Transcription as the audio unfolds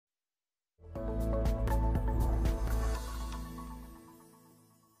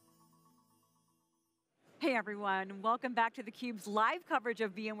Hey everyone, welcome back to theCUBE's live coverage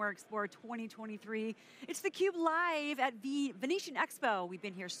of VMware Expo 2023. It's theCUBE live at the Venetian Expo. We've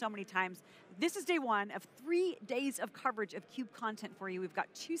been here so many times. This is day one of 3 days of coverage of CUBE content for you. We've got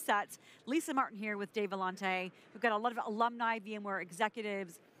 2 sets. Lisa Martin here with Dave Vellante. We've got a lot of alumni, VMware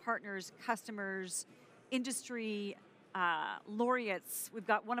executives, partners, customers, industry, laureates. We've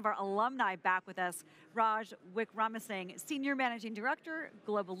got one of our alumni back with us, Raj Wickramasinghe, Senior Managing Director,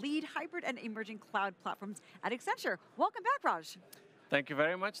 Global Lead, Hybrid and Emerging Cloud Platforms at Accenture. Welcome back, Raj. Thank you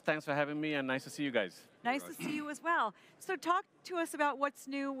very much. Thanks for having me and nice to see you guys. Nice to see you as well. So talk to us about what's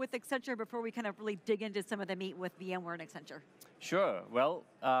new with Accenture before we kind of really dig into some of the meat with VMware and Accenture. Sure, well,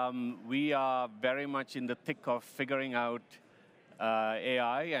 we are very much in the thick of figuring out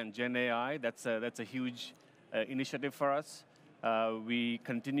AI and Gen AI. That's a huge initiative for us. We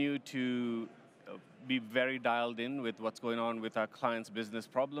continue to be very dialed in with what's going on with our clients' business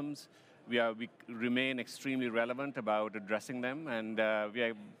problems. We remain extremely relevant about addressing them, and we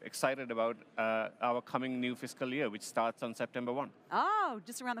are excited about our coming new fiscal year, which starts on September 1. Oh,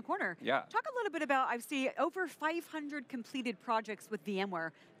 just around the corner. Yeah. Talk a little bit about, I see over 500 completed projects with VMware.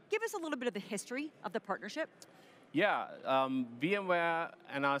 Give us a little bit of the history of the partnership. Yeah, VMware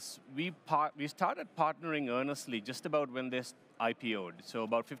and us, we started partnering earnestly just about when they IPO'd, so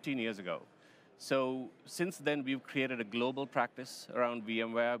about 15 years ago. So since then, we've created a global practice around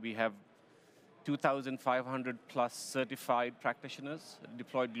VMware. We have 2,500 plus certified practitioners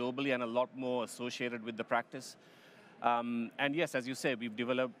deployed globally and a lot more associated with the practice. And yes, as you say, we've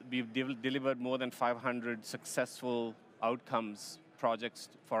delivered more than 500 successful outcomes projects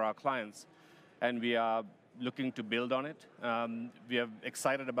for our clients, and we are looking to build on it. We are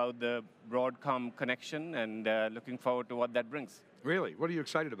excited about the Broadcom connection and looking forward to what that brings. Really? What are you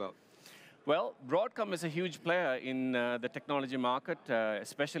excited about? Well, Broadcom is a huge player in the technology market,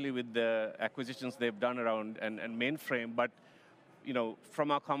 especially with the acquisitions they've done around and mainframe. But you know,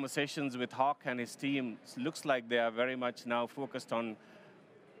 from our conversations with Hawk and his team, it looks like they are very much now focused on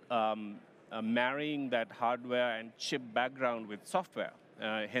marrying that hardware and chip background with software,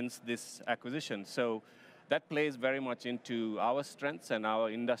 hence this acquisition. So that plays very much into our strengths and our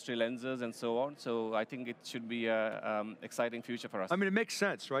industry lenses and so on. So I think it should be an exciting future for us. I mean, it makes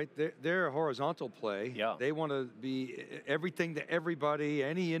sense, right? They're a horizontal play. Yeah. They want to be everything to everybody,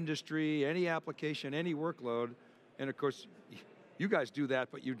 any industry, any application, any workload. And of course, you guys do that,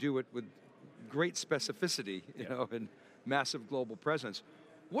 but you do it with great specificity, you know, and massive global presence.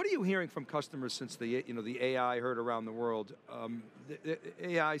 What are you hearing from customers since the AI heard around the world? The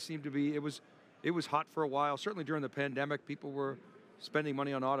AI seemed to be, it was hot for a while. Certainly during the pandemic, people were spending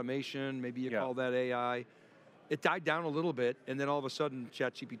money on automation, maybe you call that AI. It died down a little bit, and then all of a sudden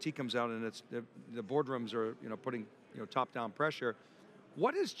ChatGPT comes out and it's, the boardrooms are putting top-down pressure.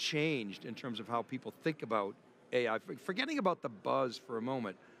 What has changed in terms of how people think about AI? Forgetting about the buzz for a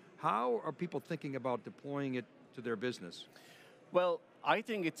moment, how are people thinking about deploying it to their business? Well, I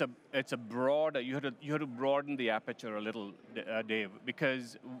think it's a broad. You have to broaden the aperture a little, Dave,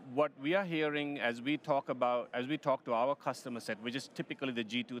 because what we are hearing as we talk to our customer set, which is typically the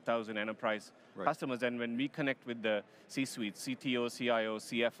G2000 enterprise customers, and when we connect with the C-suite, CTOs,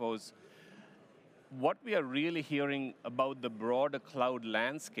 CIOs, CFOs, what we are really hearing about the broader cloud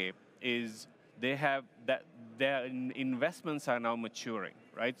landscape is their investments are now maturing,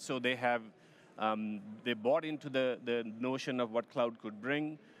 right? So they have. They bought into the notion of what cloud could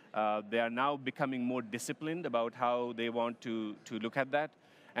bring. They are now becoming more disciplined about how they want to look at that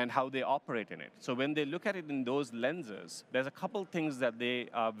and how they operate in it. So when they look at it in those lenses, there's a couple things that they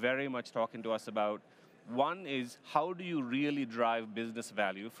are very much talking to us about. One is, how do you really drive business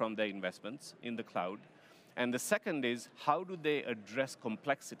value from their investments in the cloud? And the second is, how do they address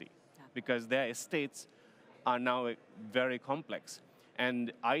complexity? Because their estates are now very complex.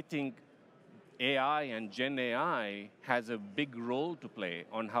 And I think AI and Gen AI has a big role to play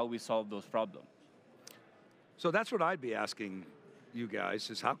on how we solve those problems. So that's what I'd be asking you guys,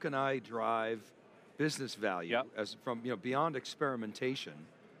 is how can I drive business value as from beyond experimentation?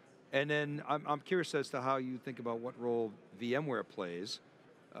 And then I'm curious as to how you think about what role VMware plays.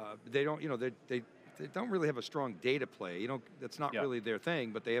 They don't, they don't really have a strong data play. That's not really their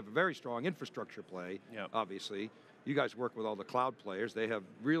thing, but they have a very strong infrastructure play, obviously. You guys work with all the cloud players. They have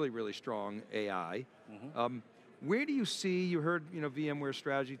really, really strong AI. Where do you see, you heard VMware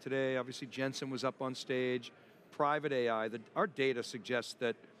strategy today, obviously Jensen was up on stage, private AI, our data suggests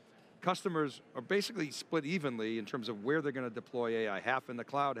that customers are basically split evenly in terms of where they're going to deploy AI. Half in the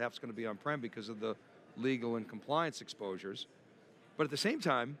cloud, half's going to be on-prem because of the legal and compliance exposures. But at the same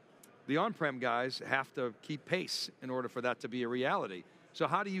time, the on-prem guys have to keep pace in order for that to be a reality. So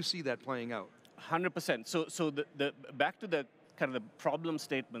how do you see that playing out? 100%. So the back to the kind of the problem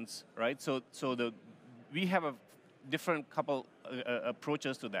statements, right? So we have a different couple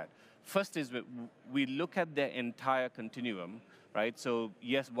approaches to that. First is we look at the entire continuum, right? So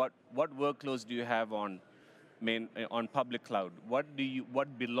yes, what workloads do you have on public cloud? What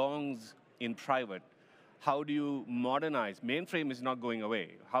belongs in private? How do you modernize? Mainframe is not going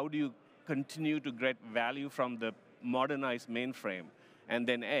away. How do you continue to get value from the modernized mainframe? And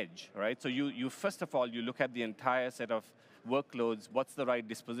then edge, right? So you first of all, you look at the entire set of workloads. What's the right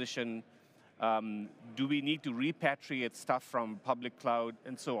disposition? Do we need to repatriate stuff from public cloud,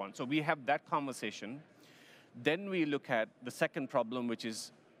 and so on? So we have that conversation. Then we look at the second problem, which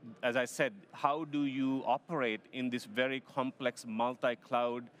is, as I said, how do you operate in this very complex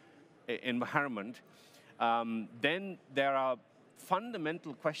multi-cloud environment? Then there are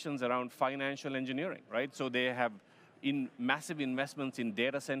fundamental questions around financial engineering, right? So they have massive investments in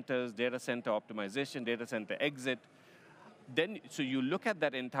data centers, data center optimization, data center exit. Then, so you look at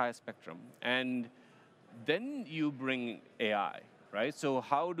that entire spectrum, and then you bring AI, right? So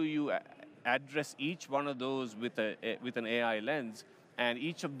how do you address each one of those with an AI lens? And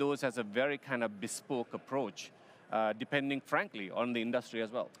each of those has a very kind of bespoke approach, depending, frankly, on the industry as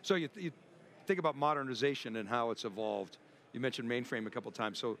well. So you think about modernization and how it's evolved. You mentioned mainframe a couple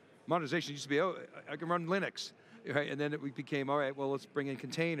times. So modernization used to be, oh, I can run Linux. Right? And then it became, all right, well, let's bring in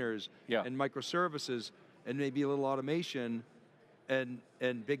containers and microservices and maybe a little automation and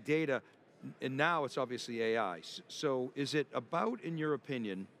big data. And now it's obviously AI. So is it about, in your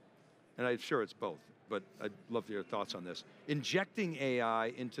opinion, and I'm sure it's both, but I'd love your thoughts on this, injecting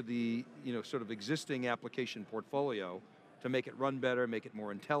AI into the sort of existing application portfolio to make it run better, make it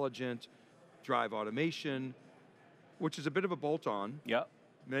more intelligent, drive automation, which is a bit of a bolt-on. Yeah.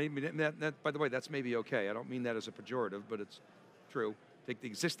 Maybe by the way, that's maybe okay. I don't mean that as a pejorative, but it's true. Take the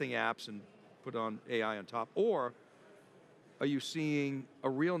existing apps and put on AI on top. Or are you seeing a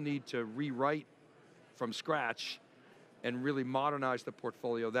real need to rewrite from scratch and really modernize the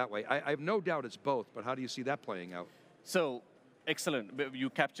portfolio that way? I have no doubt it's both, but how do you see that playing out? So, excellent.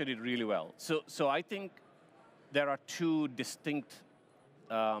 You captured it really well. So I think there are two distinct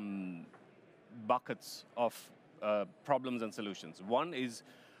buckets of problems and solutions. One is,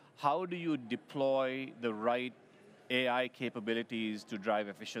 how do you deploy the right AI capabilities to drive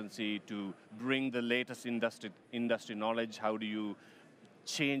efficiency, to bring the latest industry knowledge? How do you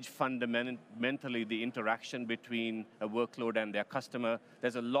change fundamentally the interaction between a workload and their customer?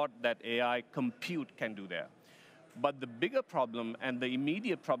 There's a lot that AI compute can do there. But the bigger problem and the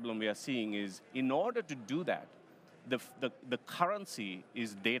immediate problem we are seeing is, in order to do that, the currency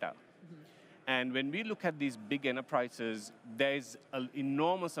is data. And when we look at these big enterprises, there's an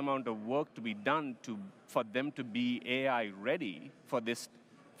enormous amount of work to be done for them to be AI ready for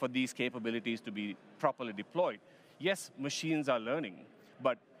these capabilities to be properly deployed. Yes, machines are learning,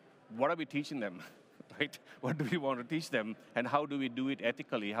 but what are we teaching them, right? What do we want to teach them, and how do we do it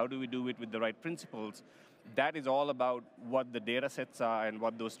ethically? How do we do it with the right principles? That is all about what the data sets are and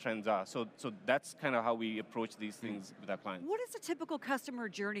what those trends are. So that's kind of how we approach these things with our clients. What does a typical customer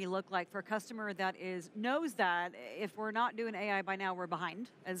journey look like for a customer that knows that if we're not doing AI by now, we're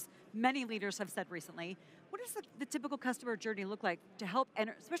behind, as many leaders have said recently? What does the typical customer journey look like to help,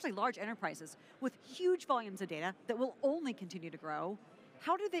 especially large enterprises with huge volumes of data that will only continue to grow?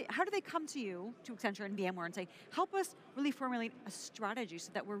 How do they come to you, to Accenture and VMware, and say, help us really formulate a strategy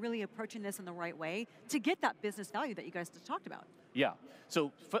so that we're really approaching this in the right way to get that business value that you guys just talked about? Yeah,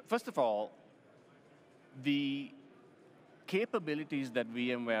 so first of all, the capabilities that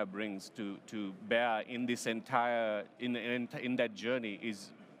VMware brings to bear in this entire, in that journey is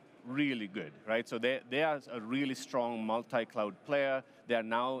really good, right? So they are a really strong multi-cloud player. They are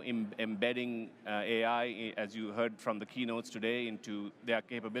now embedding AI, as you heard from the keynotes today, into their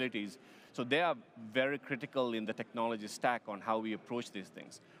capabilities. So they are very critical in the technology stack on how we approach these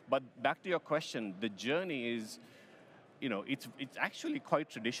things. But back to your question, the journey is, it's actually quite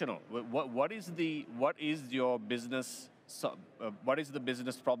traditional. What is your business? What is the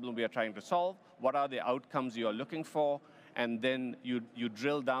business problem we are trying to solve? What are the outcomes you are looking for? And then you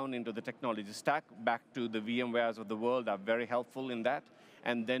drill down into the technology stack. Back to the VMwares of the world are very helpful in that.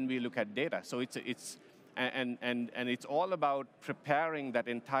 And then we look at data. So it's all about preparing that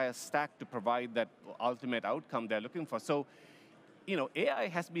entire stack to provide that ultimate outcome they're looking for. So, AI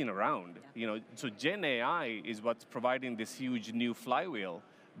has been around. So Gen AI is what's providing this huge new flywheel.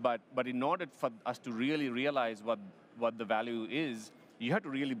 But in order for us to really realize what the value is, you have to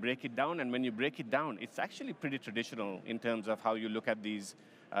really break it down, and when you break it down, it's actually pretty traditional in terms of how you look at these,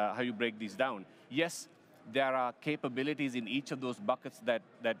 how you break these down. Yes, there are capabilities in each of those buckets that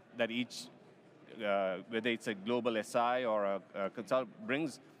each whether it's a global SI or a consult,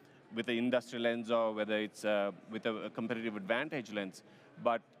 brings with the industry lens or whether it's with a competitive advantage lens.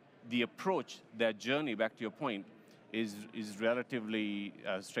 But the approach, their journey, back to your point, is relatively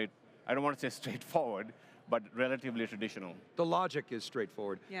straight. I don't want to say straightforward, but relatively traditional. The logic is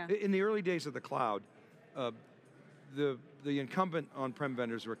straightforward. Yeah. In the early days of the cloud, the incumbent on-prem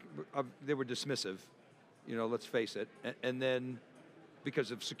vendors they were dismissive. Let's face it. And then,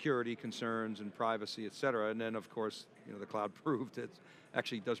 because of security concerns and privacy, et cetera, and then of course, the cloud proved it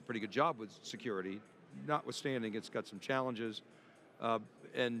actually does a pretty good job with security, notwithstanding it's got some challenges.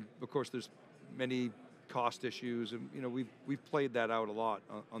 And of course, there's many cost issues, and we've played that out a lot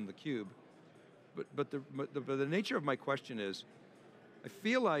on theCUBE. But the nature of my question is, I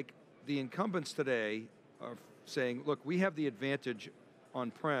feel like the incumbents today are saying, look, we have the advantage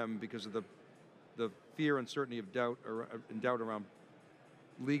on-prem because of the fear, uncertainty of doubt around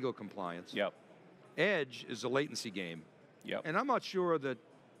legal compliance. Yep. Edge is a latency game. Yep. And I'm not sure that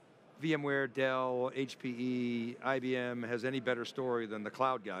VMware, Dell, HPE, IBM has any better story than the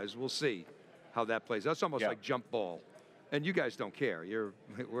cloud guys. We'll see how that plays. That's almost like jump ball. And you guys don't care. You're,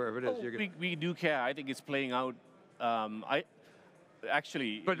 wherever it is, you're going to... We do care. I think it's playing out.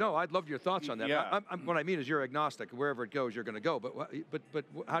 Actually... But no, I'd love your thoughts on that. Yeah. What I mean is you're agnostic. Wherever it goes, you're going to go. But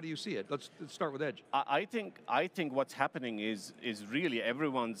how do you see it? Let's start with Edge. I think what's happening is really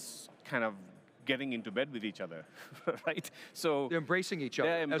everyone's kind of getting into bed with each other, right? So they're embracing each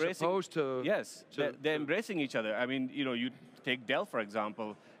other, as opposed to... Yes, they're embracing each other. I mean, you take Dell, for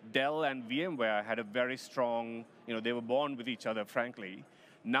example. Dell and VMware had a very strong, they were born with each other, frankly.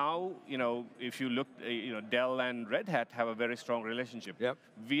 Now, if you look, Dell and Red Hat have a very strong relationship. Yep.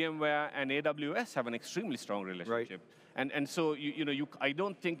 VMware and AWS have an extremely strong relationship. Right. And so, I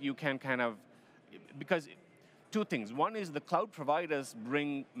don't think you can kind of, because two things. One is the cloud providers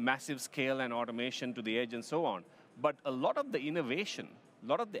bring massive scale and automation to the edge and so on. But a lot of the innovation, a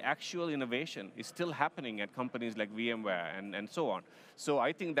lot of the actual innovation is still happening at companies like VMware and so on. So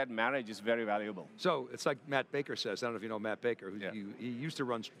I think that marriage is very valuable. So it's like Matt Baker says, I don't know if you know Matt Baker, he used to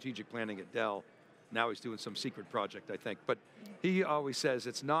run strategic planning at Dell. Now he's doing some secret project, I think. But he always says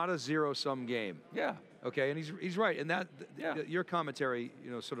it's not a zero-sum game. Yeah. Okay, and he's right. And that your commentary,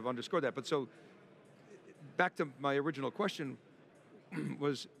 sort of underscored that. But so, back to my original question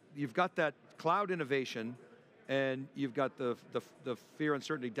was, you've got that cloud innovation, and you've got the fear,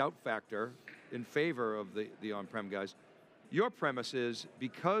 uncertainty, doubt factor in favor of the on-prem guys. Your premise is,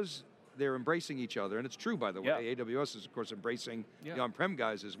 because they're embracing each other, and it's true, by the way, AWS is, of course, embracing the on-prem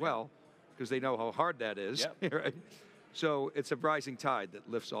guys as well, because they know how hard that is, right? So it's a rising tide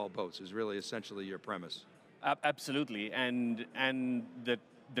that lifts all boats, is really essentially your premise. Absolutely, and the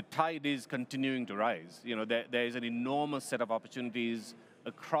tide is continuing to rise. There is an enormous set of opportunities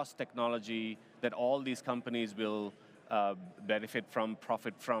across technology that all these companies will benefit from,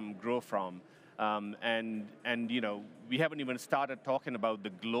 profit from, grow from. And we haven't even started talking about the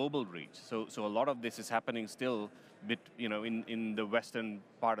global reach. So a lot of this is happening still in the western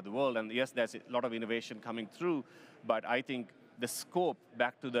part of the world. And yes, there's a lot of innovation coming through, but I think the scope,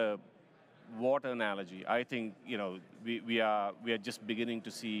 back to the water analogy, I think we are just beginning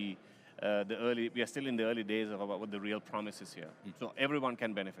to see we are still in the early days of what the real promise is here. So everyone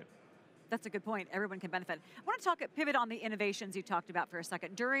can benefit. That's a good point. Everyone can benefit. I want to pivot on the innovations you talked about for a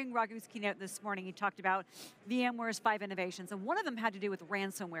second. During Raghu's keynote this morning, he talked about VMware's 5 innovations, and one of them had to do with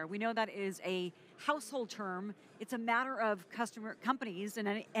ransomware. We know that is a household term. It's a matter of companies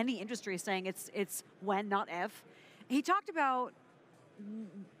in any industry saying it's when, not if. He talked about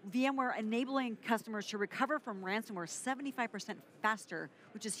VMware enabling customers to recover from ransomware 75% faster,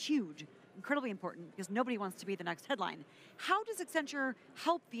 which is huge, incredibly important, because nobody wants to be the next headline. How does Accenture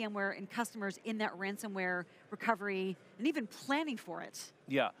help VMware and customers in that ransomware recovery and even planning for it?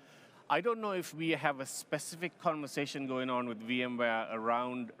 Yeah, I don't know if we have a specific conversation going on with VMware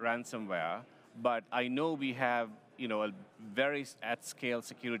around ransomware, but I know we have a very at-scale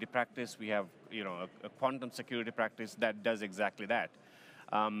security practice. We have a quantum security practice that does exactly that.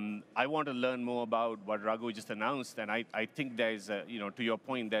 I want to learn more about what Raghu just announced, and I think there's to your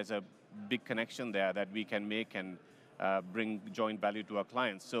point, there's a big connection there that we can make and bring joint value to our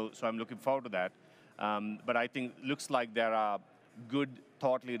clients. So I'm looking forward to that. But I think looks like there are good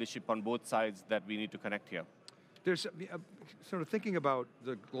thought leadership on both sides that we need to connect here. There's sort of thinking about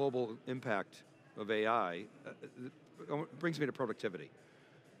the global impact of AI, brings me to productivity.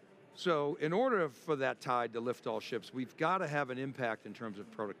 So in order for that tide to lift all ships, we've got to have an impact in terms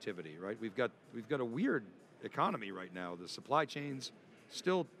of productivity, right? We've got a weird economy right now. The supply chain's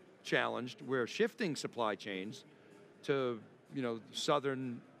still challenged. We're shifting supply chains to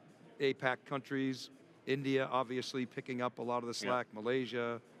southern APAC countries, India obviously picking up a lot of the slack,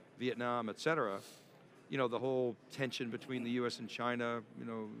 Malaysia, Vietnam, et cetera. You know, the whole tension between the US and China, you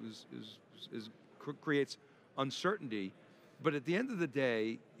know, creates uncertainty. But at the end of the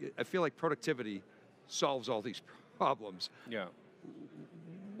day, I feel like productivity solves all these problems. Yeah.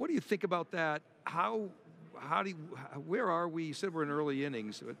 What do you think about that? Where are we? You said we're in early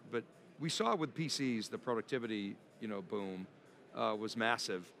innings, but we saw with PCs, the productivity, you know, boom was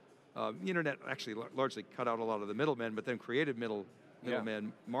massive. The internet actually largely cut out a lot of the middlemen, but then created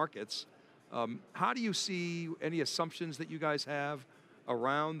middleman markets. How do you see any assumptions that you guys have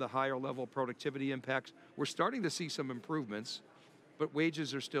around the higher level productivity impacts? We're starting to see some improvements, but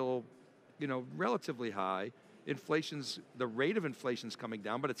wages are still, you know, relatively high. The rate of inflation's coming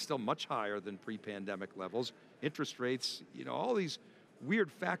down, but it's still much higher than pre-pandemic levels. Interest rates, you know, all these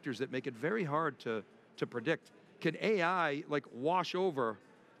weird factors that make it very hard to predict. Can AI like wash over,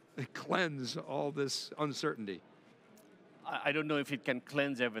 cleanse all this uncertainty? I don't know if it can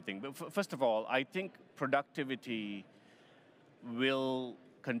cleanse everything, but first of all, I think productivity will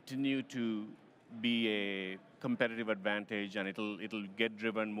continue to be a competitive advantage, and it'll get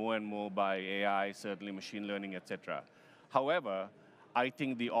driven more and more by AI, certainly machine learning, etc. However, I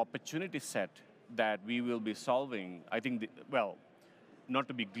think the opportunity set that we will be solving, I think, well, not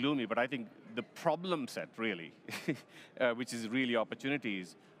to be gloomy, but I think the problem set really, which is really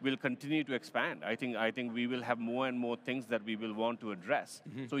opportunities, will continue to expand. I think we will have more and more things that we will want to address.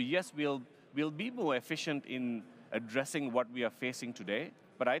 Mm-hmm. So yes, we'll be more efficient in addressing what we are facing today,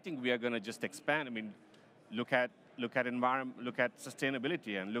 but I think we are going to just expand. I mean, look at environment, look at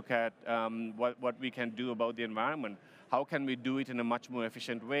sustainability, and look at what we can do about the environment. How can we do it in a much more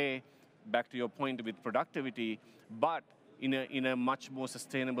efficient way? Back to your point with productivity, but in a much more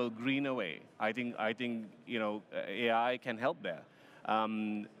sustainable, greener way. I think you know, AI can help there.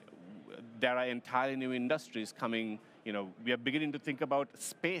 There are entirely new industries coming. You know, we are beginning to think about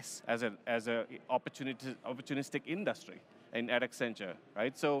space as a opportunistic industry at Accenture,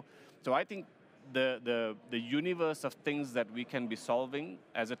 right? So I think the universe of things that we can be solving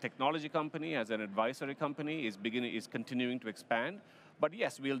as a technology company, as an advisory company, is continuing to expand. But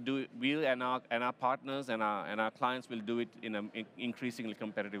yes, we and our partners and our clients will do it in an increasingly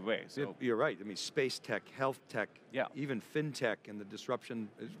competitive way. So you're right. I mean, space tech, health tech, even fintech, and the disruption,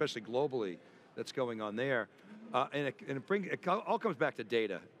 especially globally, that's going on there. And it all comes back to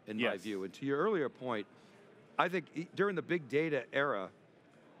data, in my view. And to your earlier point, I think during the big data era,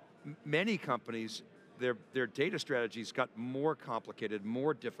 many companies, their data strategies got more complicated,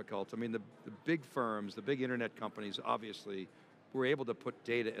 more difficult. I mean, the big firms, the big internet companies, obviously, were able to put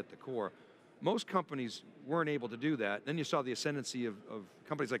data at the core. Most companies weren't able to do that. Then you saw the ascendancy of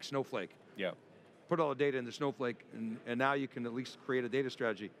companies like Snowflake. Yeah. Put all the data into Snowflake, and now you can at least create a data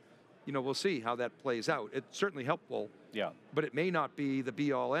strategy. You know, we'll see how that plays out. It's certainly helpful, but it may not be the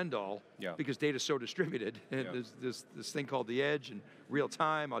be-all, end-all, because data's so distributed. And there's this thing called the edge, and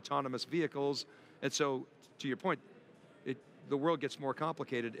real-time, autonomous vehicles. And so, to your point, the world gets more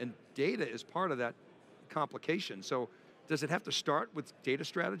complicated, and data is part of that complication. So, does it have to start with data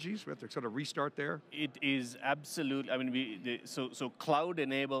strategies? We have to sort of restart there? It is absolutely. I mean, so cloud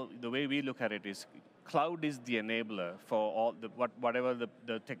enable, the way we look at it is, cloud is the enabler for all whatever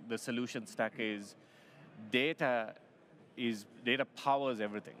the solution stack is. Data powers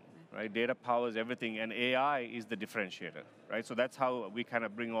everything, right? Data powers everything, and AI is the differentiator, right? So that's how we kind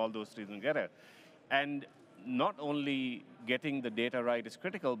of bring all those three together. And not only getting the data right is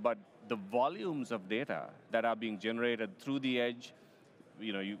critical, but the volumes of data that are being generated through the edge,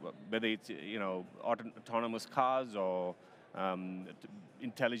 you know, whether it's, you know, autonomous cars or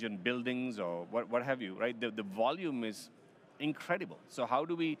intelligent buildings or what have you, right? The volume is incredible. So how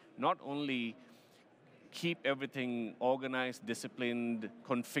do we not only keep everything organized, disciplined,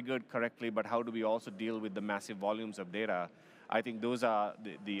 configured correctly, but how do we also deal with the massive volumes of data? I think those are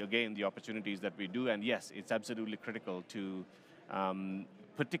the opportunities that we do, and yes, it's absolutely critical to,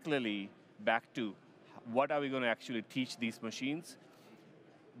 particularly back to what are we going to actually teach these machines?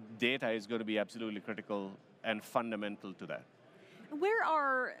 Data is going to be absolutely critical and fundamental to that. Where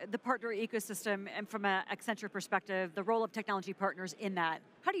are the partner ecosystem, and from an Accenture perspective, the role of technology partners in that?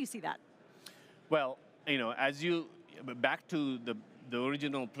 How do you see that? Well, you know, back to the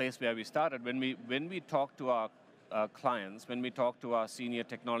original place where we started, when we talk to our clients, when we talk to our senior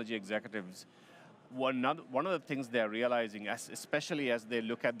technology executives, one of the things they're realizing, especially as they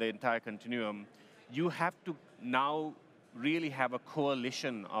look at the entire continuum, you have to now really have a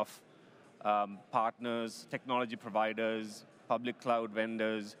coalition of partners, technology providers, public cloud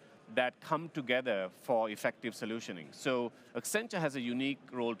vendors that come together for effective solutioning. So Accenture has a unique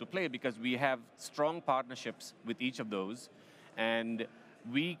role to play because we have strong partnerships with each of those, and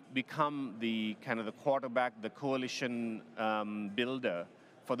we become the kind of the quarterback, the coalition builder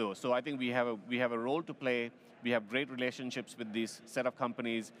for those. So I think we have a role to play. We have great relationships with these set of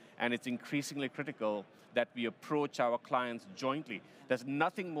companies, and it's increasingly critical that we approach our clients jointly. There's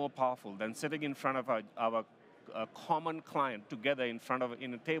nothing more powerful than sitting in front of our common client together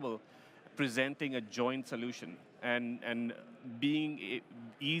in a table, presenting a joint solution and being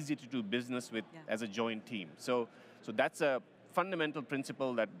easy to do business with as a joint team. So that's a fundamental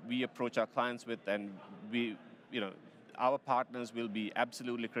principle that we approach our clients with, and our partners will be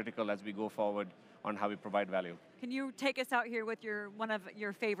absolutely critical as we go forward on how we provide value. Can you take us out here with one of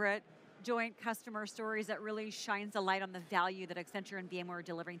your favorite joint customer stories that really shines a light on the value that Accenture and VMware are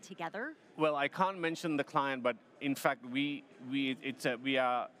delivering together? Well, I can't mention the client, but in fact, we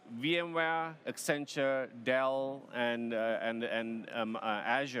are VMware, Accenture, Dell, and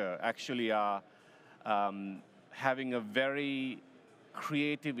Azure actually are having a very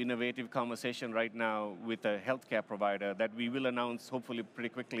creative, innovative conversation right now with a healthcare provider that we will announce hopefully pretty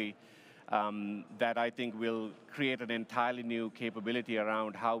quickly. That I think will create an entirely new capability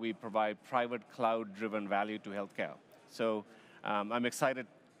around how we provide private cloud-driven value to healthcare. So I'm excited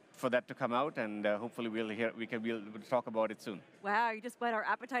for that to come out, and hopefully we'll talk about it soon. Wow, you just whet our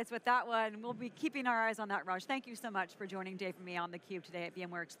appetites with that one. We'll be keeping our eyes on that, Raj. Thank you so much for joining Dave and me on theCUBE today at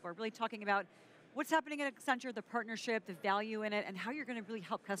VMware Expo. Really talking about what's happening at Accenture, the partnership, the value in it, and how you're going to really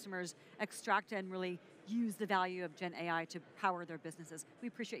help customers extract and really use the value of Gen AI to power their businesses. We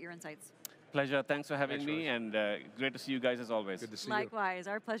appreciate your insights. Pleasure, thanks for having me, and great to see you guys as always. Good to see you. Likewise,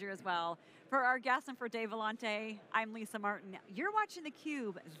 our pleasure as well. For our guests and for Dave Vellante, I'm Lisa Martin. You're watching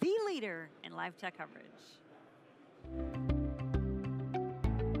theCUBE, the leader in live tech coverage.